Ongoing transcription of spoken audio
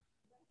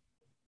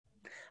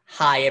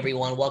Hi,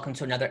 everyone. Welcome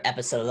to another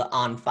episode of the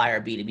On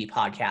Fire B2B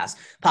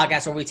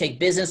podcast where we take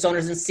business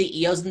owners and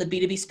CEOs in the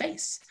B2B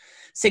space.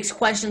 6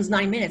 questions,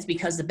 9 minutes,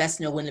 because the best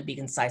know when to be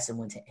concise and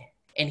when to end.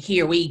 And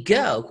here we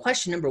go.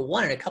 Question number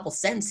 1 in a couple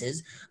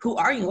sentences. Who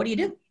are you and what do you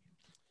do?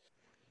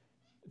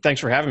 Thanks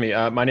for having me.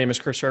 My name is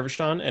Chris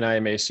Hervishon, and I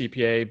am a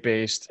CPA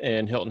based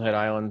in Hilton Head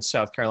Island,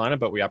 South Carolina,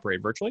 but we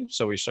operate virtually.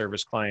 So we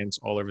service clients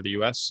all over the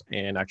US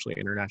and actually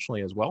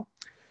internationally as well.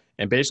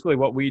 And basically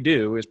what we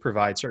do is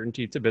provide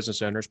certainty to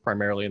business owners,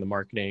 primarily in the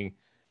marketing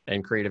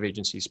and creative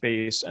agency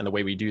space. And the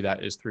way we do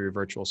that is through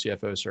virtual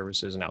CFO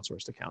services and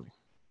outsourced accounting.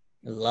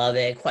 Love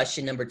it.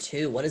 Question number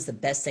 2. What is the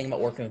best thing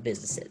about working with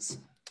businesses?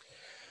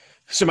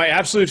 So my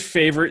absolute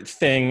favorite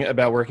thing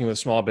about working with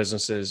small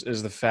businesses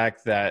is the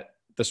fact that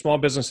the small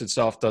business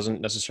itself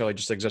doesn't necessarily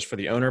just exist for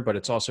the owner, but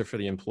it's also for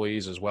the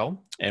employees as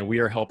well. And we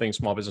are helping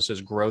small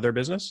businesses grow their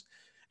business.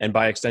 And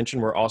by extension,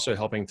 we're also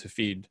helping to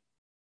feed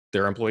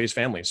their employees'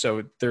 families.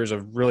 So there's a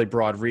really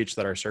broad reach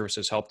that our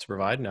services help to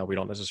provide. Now, we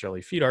don't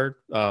necessarily feed our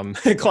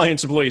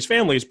clients' employees'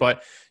 families,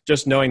 but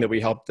just knowing that we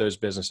help those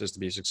businesses to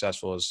be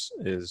successful is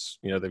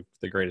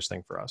the greatest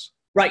thing for us.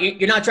 Right.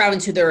 You're not driving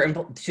to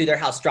their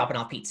house dropping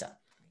off pizza.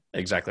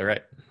 Exactly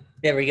right.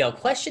 There we go.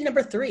 Question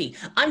number 3.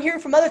 I'm hearing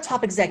from other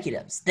top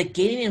executives that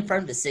getting in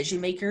front of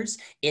decision makers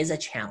is a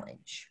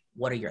challenge.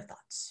 What are your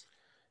thoughts?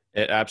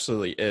 It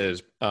absolutely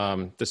is.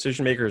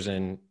 Decision makers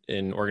in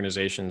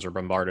organizations are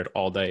bombarded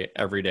all day,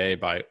 every day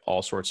by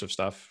all sorts of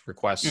stuff,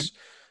 requests,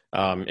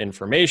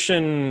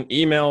 information,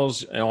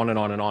 emails, and on and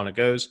on and on it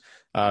goes.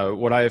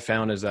 What I have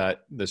found is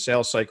that the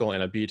sales cycle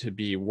in a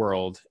B2B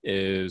world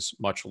is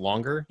much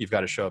longer. You've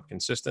got to show up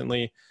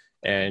consistently,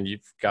 and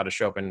you've got to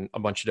show up in a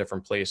bunch of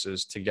different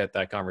places to get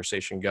that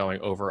conversation going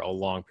over a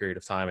long period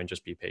of time, and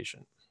just be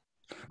patient.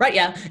 Right.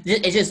 Yeah.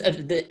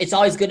 It's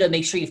always good to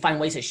make sure you find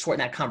ways to shorten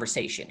that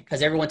conversation,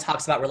 because everyone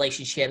talks about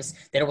relationships.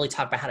 They don't really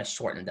talk about how to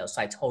shorten those.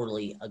 So I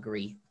totally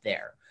agree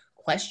there.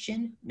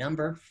 Question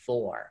number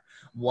 4.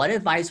 What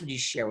advice would you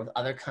share with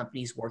other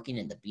companies working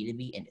in the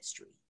B2B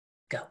industry?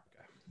 Go.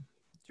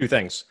 2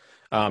 things.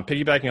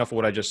 Piggybacking off of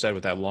what I just said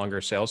with that longer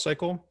sales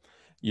cycle,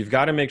 you've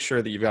got to make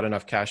sure that you've got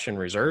enough cash in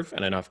reserve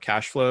and enough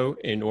cash flow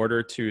in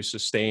order to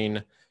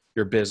sustain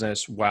your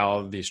business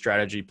while the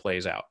strategy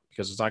plays out,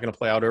 because it's not going to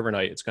play out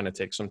overnight. It's going to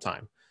take some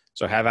time.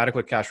 So have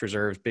adequate cash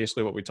reserves.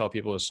 Basically what we tell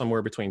people is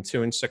somewhere between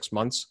 2 and 6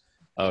 months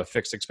of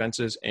fixed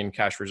expenses in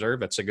cash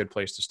reserve. That's a good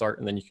place to start.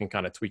 And then you can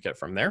kind of tweak it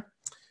from there.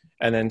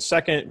 And then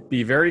second,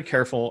 be very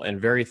careful and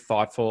very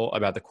thoughtful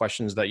about the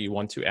questions that you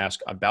want to ask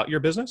about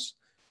your business,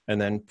 and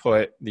then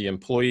put the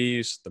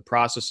employees, the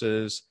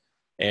processes,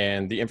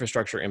 and the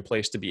infrastructure in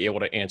place to be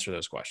able to answer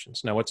those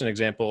questions. Now, what's an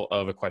example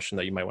of a question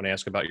that you might want to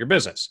ask about your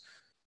business?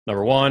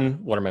 Number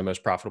 1, what are my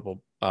most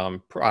profitable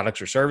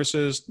products or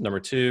services? Number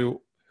 2,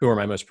 who are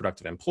my most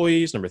productive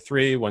employees? Number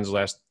 3, when's the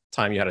last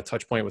time you had a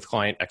touch point with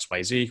client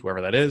XYZ,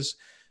 whoever that is?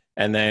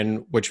 And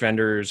then which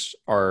vendors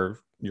are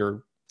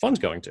your funds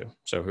going to?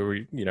 So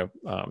who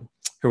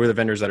are the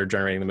vendors that are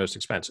generating the most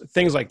expense?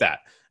 Things like that.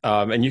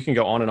 And you can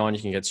go on and on.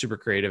 You can get super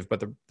creative.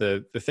 But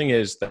the thing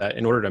is that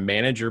in order to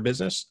manage your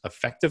business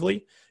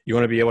effectively, you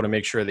want to be able to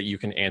make sure that you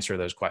can answer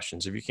those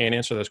questions. If you can't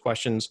answer those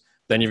questions,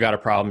 then you've got a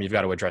problem. You've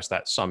got to address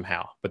that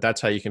somehow. But that's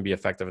how you can be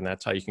effective, and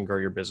that's how you can grow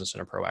your business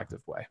in a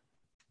proactive way.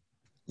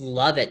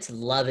 Love it.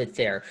 Love it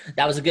there.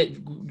 That was a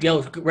good,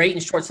 great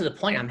and short to the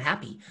point. I'm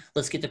happy.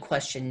 Let's get to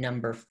question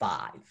number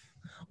 5.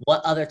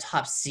 What other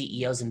top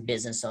CEOs and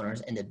business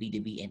owners in the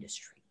B2B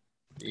industry,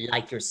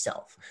 like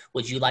yourself,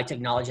 would you like to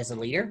acknowledge as a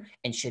leader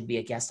and should be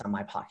a guest on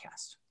my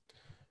podcast?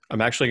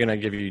 I'm actually going to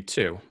give you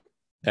 2,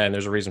 and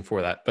there's a reason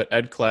for that. But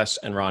Ed Kless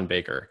and Ron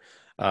Baker.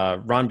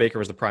 Ron Baker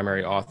was the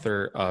primary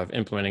author of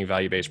Implementing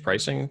Value-Based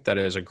Pricing. That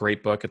is a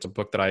great book. It's a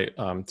book that I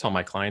tell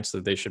my clients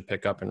that they should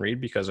pick up and read,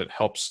 because it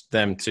helps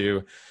them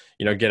to,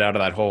 get out of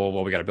that whole,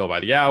 well, we got to bill by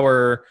the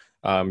hour.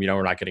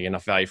 We're not getting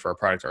enough value for our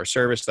product or our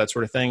service, that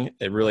sort of thing.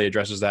 It really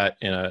addresses that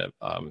in a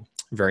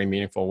very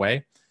meaningful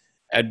way.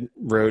 Ed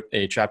wrote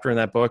a chapter in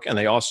that book, and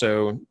they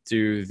also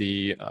do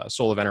the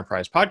Soul of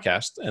Enterprise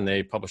podcast, and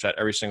they publish that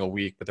every single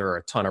week. But there are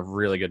a ton of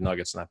really good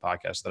nuggets in that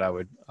podcast that I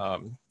would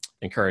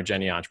encourage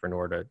any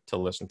entrepreneur to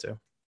listen to.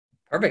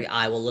 Perfect.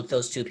 I will look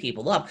those 2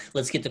 people up.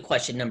 Let's get to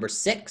question number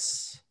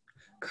 6.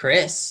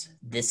 Chris,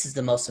 this is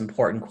the most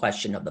important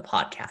question of the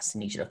podcast. I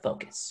need you to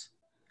focus.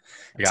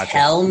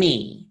 Tell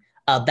me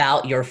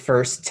about your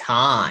first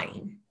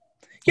time.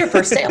 Your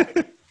first sale.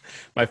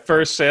 My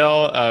first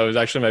sale was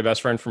actually my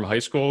best friend from high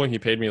school. He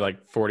paid me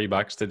like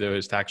 $40 to do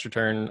his tax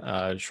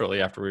return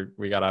shortly after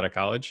we got out of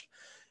college.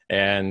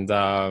 And,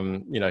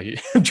 he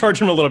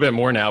charged him a little bit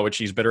more now, which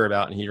he's bitter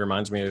about. And he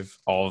reminds me of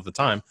all of the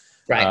time.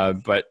 Right.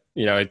 But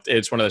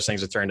it's one of those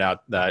things that turned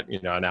out that,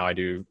 now I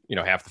do,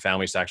 half the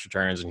family's tax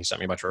returns, and he sent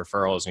me a bunch of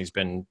referrals, and he's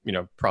been,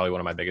 probably one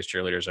of my biggest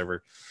cheerleaders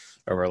over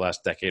the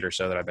last decade or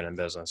so that I've been in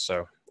business.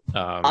 So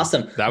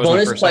awesome. That was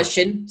bonus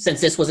question. Since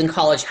this was in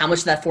college, how much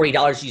of that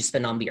 $40 did you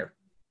spend on beer?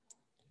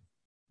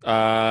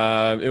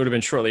 It would have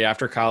been shortly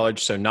after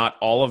college, so not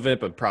all of it,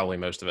 but probably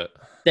most of it.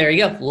 There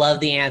you go. Love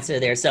the answer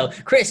there. So,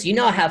 Chris, you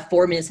now have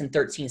 4 minutes and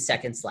 13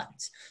 seconds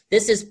left.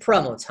 This is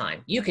promo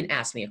time. You can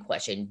ask me a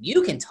question.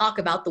 You can talk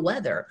about the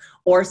weather.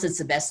 Or since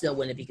the best know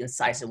when to be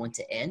concise and when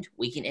to end,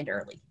 we can end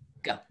early.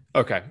 Go.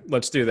 Okay,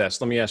 let's do this.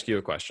 Let me ask you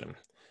a question.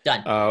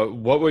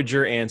 Done. What would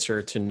your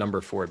answer to number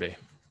 4 be?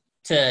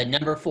 To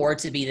number 4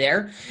 to be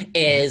there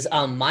is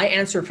my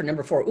answer for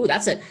number 4. Ooh,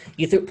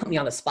 put me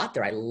on the spot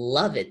there. I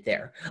love it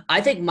there.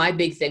 I think my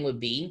big thing would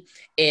be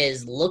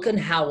is look at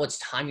how much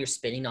time you're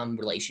spending on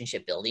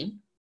relationship building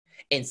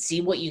and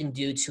see what you can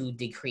do to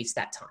decrease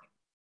that time.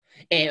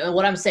 And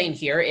what I'm saying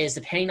here is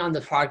depending on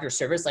the product or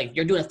service, like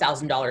you're doing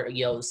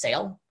 $1,000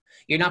 sale,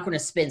 you're not going to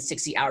spend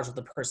 60 hours with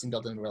the person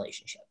building the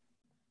relationship.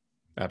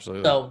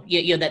 Absolutely. So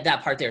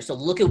that part there. So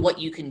look at what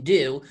you can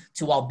do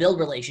to while build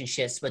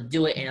relationships, but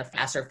do it in a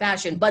faster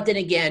fashion. But then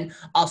again,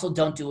 also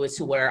don't do it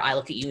to where I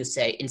look at you and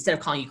say, instead of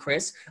calling you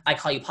Chris, I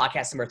call you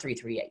podcast number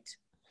 338.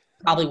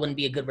 Probably wouldn't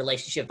be a good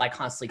relationship if I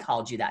constantly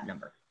called you that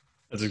number.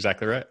 That's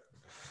exactly right.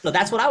 So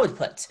that's what I would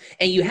put.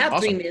 And you have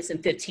Awesome. 3 minutes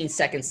and 15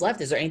 seconds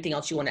left. Is there anything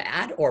else you want to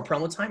add or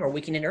promo time or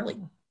we can end early?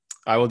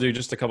 I will do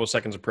just a couple of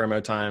seconds of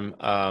promo time,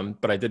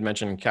 but I did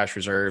mention cash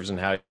reserves and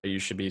how you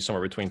should be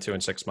somewhere between 2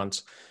 and 6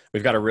 months.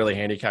 We've got a really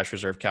handy cash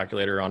reserve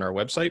calculator on our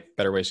website,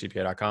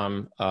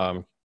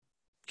 betterwaycpa.com.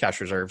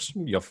 Cash reserves,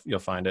 you'll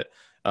find it.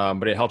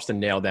 But it helps to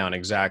nail down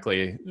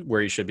exactly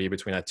where you should be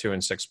between that 2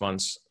 and 6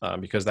 months,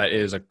 because that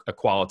is a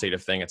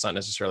qualitative thing. It's not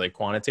necessarily a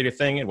quantitative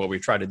thing. And what we've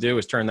tried to do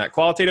is turn that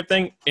qualitative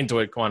thing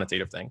into a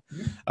quantitative thing.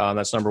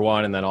 That's number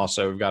 1. And then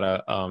also we've got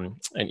an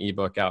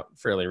ebook out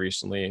fairly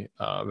recently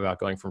about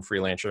going from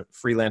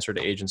freelancer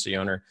to agency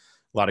owner.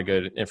 A lot of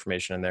good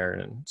information in there.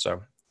 And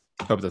so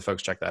hope that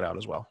folks check that out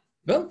as well.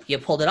 Boom, you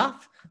pulled it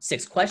off.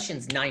 6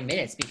 questions, 9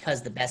 minutes,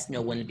 because the best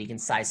know when to be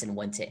concise and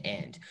when to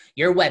end.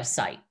 Your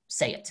website,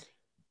 say it.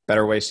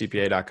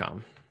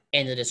 betterwaycpa.com.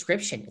 In the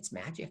description, it's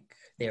magic.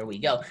 There we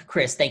go.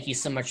 Chris, thank you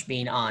so much for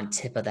being on.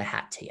 Tip of the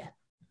hat to you.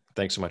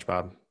 Thanks so much,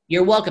 Bob.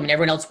 You're welcome. And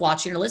everyone else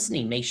watching or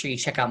listening, make sure you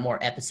check out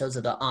more episodes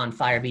of the On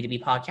Fire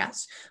B2B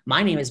podcast.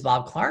 My name is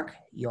Bob Clark.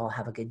 You all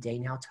have a good day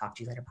now. Talk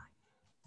to you later. Bye.